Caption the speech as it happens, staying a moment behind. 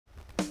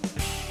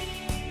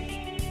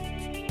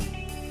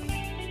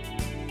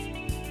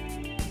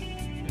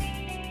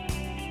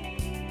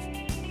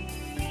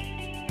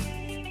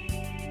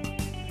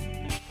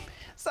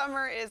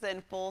Summer is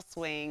in full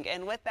swing,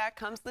 and with that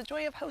comes the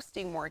joy of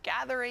hosting more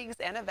gatherings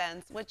and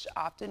events, which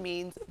often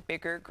means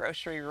bigger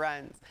grocery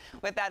runs.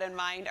 With that in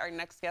mind, our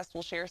next guest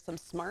will share some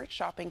smart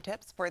shopping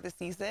tips for the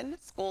season.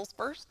 Schools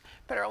First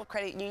Federal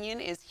Credit Union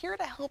is here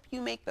to help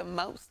you make the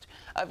most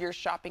of your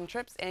shopping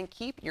trips and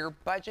keep your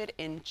budget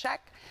in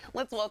check.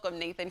 Let's welcome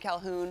Nathan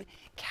Calhoun,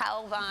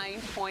 Calvine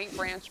Point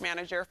Branch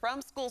Manager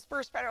from Schools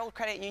First Federal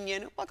Credit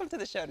Union. Welcome to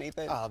the show,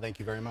 Nathan. Thank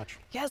you very much.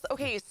 Yes,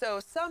 okay, so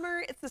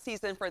summer, it's the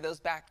season for those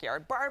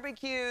backyard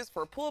barbecues,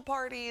 for pool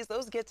parties,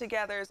 those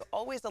get-togethers,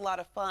 always a lot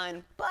of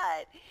fun,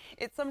 but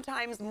it's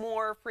sometimes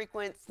more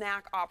frequent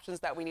snack options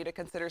that we need to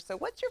consider. So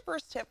what's your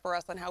first tip for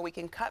us on how we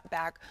can cut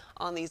back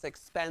on these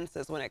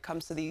expenses when it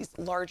comes to these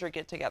larger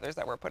get-togethers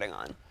that we're putting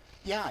on?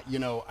 Yeah, you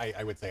know,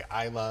 I would say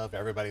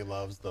everybody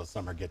loves those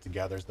summer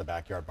get-togethers, the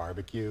backyard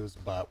barbecues,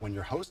 but when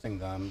you're hosting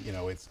them, you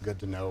know, it's good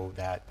to know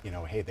that, you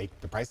know, hey,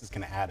 the prices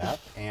can add up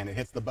and it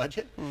hits the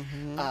budget.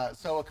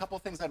 So a couple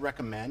things I'd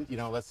recommend, you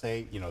know, let's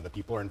say, you know, the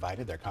people are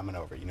invited, they're coming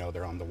over, you know,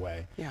 they're on the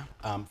way. Yeah.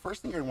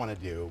 First thing you want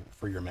to do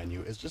for your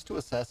menu is just to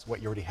assess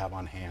what you already have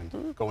on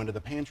hand. Go into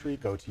the pantry,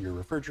 go to your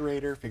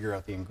refrigerator, figure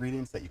out the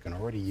ingredients that you can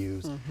already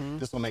use.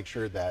 This will make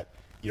sure that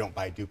you don't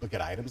buy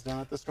duplicate items down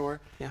at the store.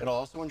 Yeah. It'll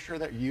also ensure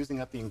that you're using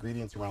up the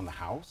ingredients around the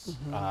house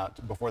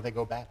before they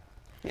go bad.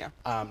 Yeah.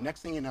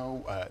 Next thing you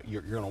know,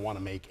 you're going to want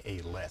to make a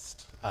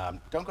list.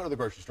 Don't go to the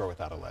grocery store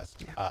without a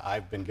list.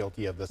 I've been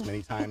guilty of this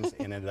many times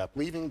and ended up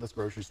leaving this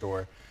grocery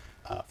store,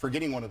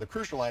 forgetting one of the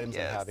crucial items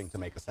and having to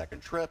make a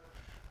second trip.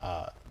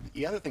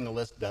 The other thing the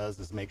list does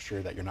is make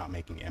sure that you're not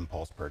making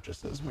impulse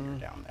purchases when you're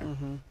down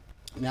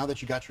there. Now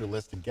that you got your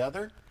list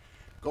together,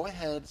 go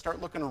ahead,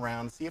 start looking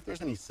around, see if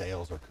there's any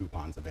sales or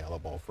coupons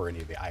available for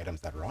any of the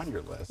items that are on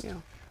your list.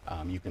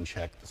 You can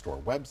check the store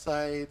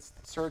websites,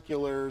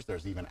 circulars,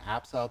 there's even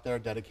apps out there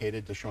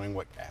dedicated to showing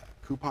what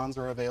coupons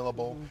are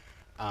available.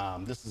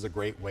 This is a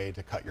great way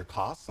to cut your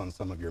costs on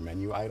some of your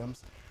menu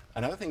items.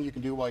 Another thing you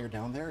can do while you're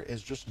down there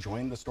is just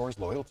join the store's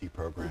loyalty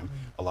program.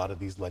 A lot of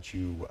these let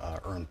you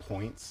earn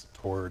points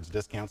towards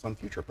discounts on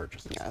future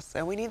purchases. Yes,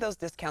 and we need those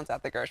discounts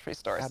at the grocery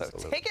store.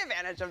 Absolutely. So take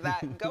advantage of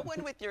that. Go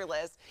in with your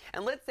list.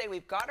 And let's say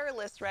we've got our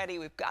list ready,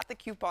 we've got the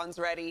coupons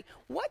ready.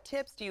 What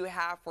tips do you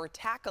have for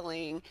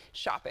tackling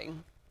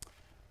shopping?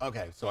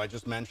 Okay, so I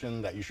just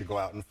mentioned that you should go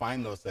out and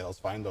find those sales,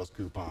 find those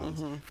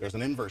coupons. There's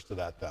an inverse to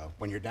that, though.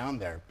 When you're down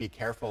there, be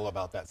careful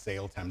about that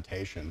sale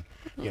temptation.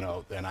 You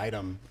know, an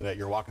item that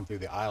you're walking through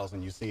the aisles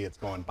and you see it's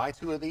going, buy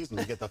 2 of these and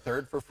you get the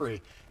 3rd for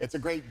free. It's a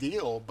great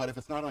deal, but if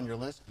it's not on your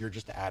list, you're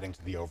just adding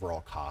to the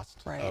overall cost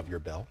of your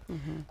bill.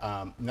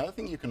 Another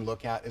thing you can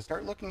look at is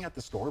start looking at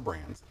the store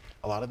brands.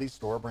 A lot of these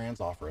store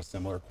brands offer a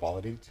similar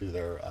quality to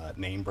their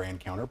name brand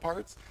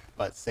counterparts,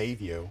 but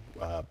save you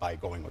by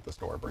going with the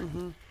store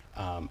brand.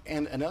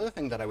 And another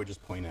thing that I would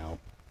just point out,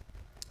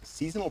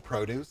 seasonal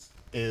produce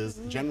is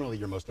generally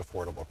your most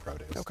affordable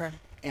produce. Okay.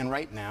 And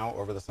right now,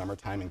 over the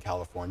summertime in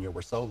California,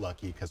 we're so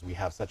lucky because we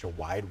have such a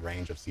wide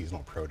range of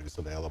seasonal produce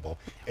available.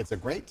 It's a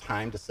great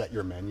time to set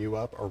your menu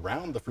up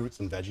around the fruits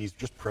and veggies,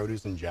 just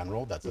produce in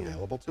general that's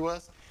available to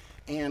us,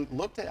 and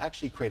look to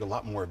actually create a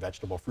lot more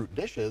vegetable fruit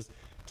dishes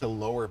to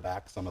lower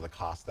back some of the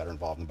costs that are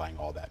involved in buying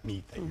all that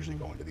meat that usually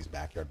go into these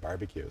backyard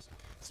barbecues.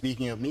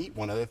 Speaking of meat,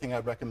 one other thing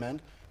I'd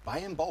recommend, buy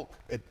in bulk.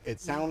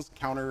 It sounds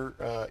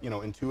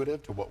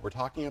intuitive to what we're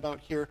talking about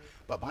here,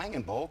 but buying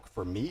in bulk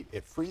for meat,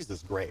 it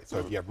freezes great. So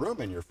if you have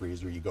room in your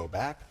freezer, you go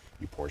back,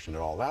 you portion it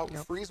all out,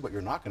 freeze what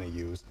you're not going to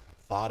use,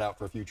 thaw it out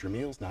for future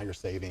meals. Now you're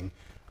saving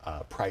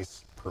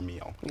price per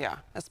meal. Yeah,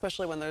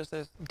 especially when there's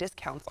those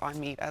discounts on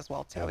meat as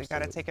well, too. We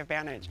got to take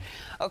advantage.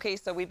 Okay,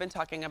 so we've been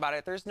talking about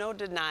it. There's no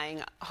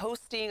denying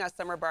hosting a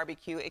summer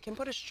barbecue. It can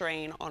put a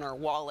strain on our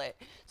wallet.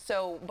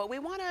 So, but we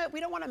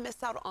don't want to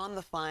miss out on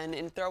the fun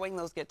in throwing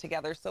those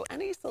get-togethers. So,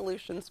 any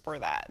solutions for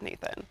that,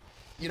 Nathan?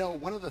 You know,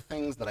 one of the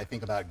things that I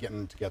think about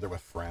getting together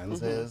with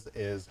friends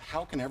is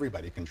how can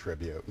everybody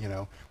contribute? You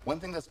know, one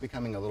thing that's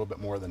becoming a little bit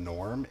more the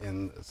norm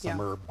in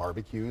summer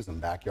barbecues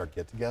and backyard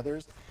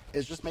get-togethers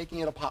is just making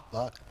it a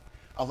potluck.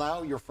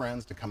 Allow your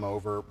friends to come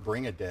over,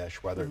 bring a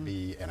dish, whether it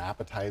be an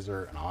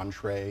appetizer, an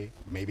entree,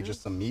 maybe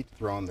just some meat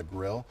thrown on the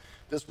grill.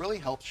 This really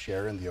helps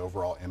share in the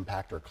overall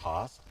impact or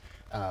cost,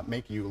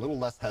 make you a little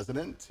less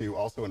hesitant to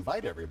also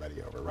invite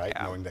everybody over, right?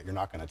 Knowing that you're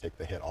not going to take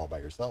the hit all by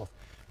yourself.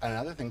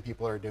 Another thing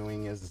people are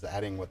doing is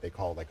adding what they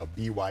call like a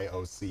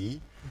BYOC,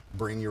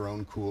 bring your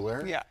own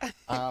cooler.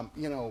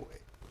 You know,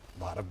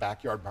 a lot of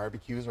backyard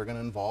barbecues are going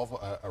to involve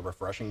a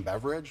refreshing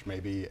beverage,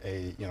 maybe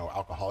a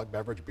alcoholic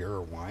beverage, beer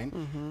or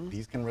wine.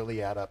 These can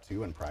really add up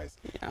too in price.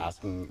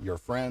 Asking your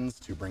friends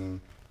to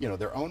bring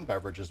their own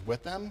beverages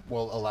with them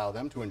will allow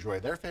them to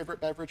enjoy their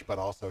favorite beverage, but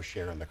also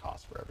share in the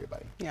cost for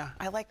everybody. Yeah,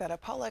 I like that. A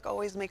potluck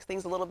always makes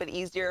things a little bit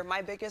easier.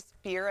 My biggest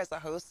fear as a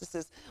hostess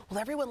is, will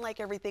everyone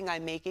like everything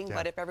I'm making?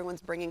 But if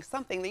everyone's bringing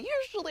something, they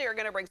usually are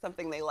going to bring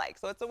something they like.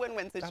 So it's a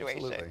win-win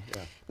situation.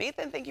 Absolutely,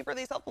 Nathan, thank you for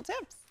these helpful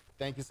tips.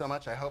 Thank you so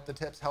much. I hope the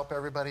tips help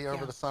everybody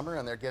over the summer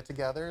and their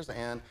get-togethers.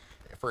 And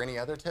for any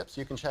other tips,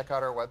 you can check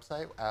out our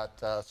website at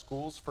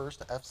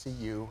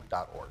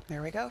schoolsfirstfcu.org.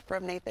 There we go,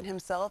 from Nathan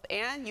himself.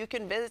 And you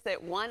can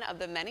visit one of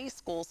the many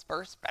Schools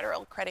First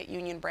Federal Credit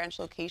Union branch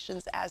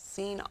locations as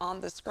seen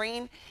on the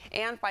screen,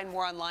 and find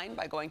more online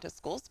by going to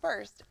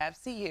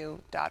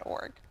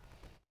schoolsfirstfcu.org.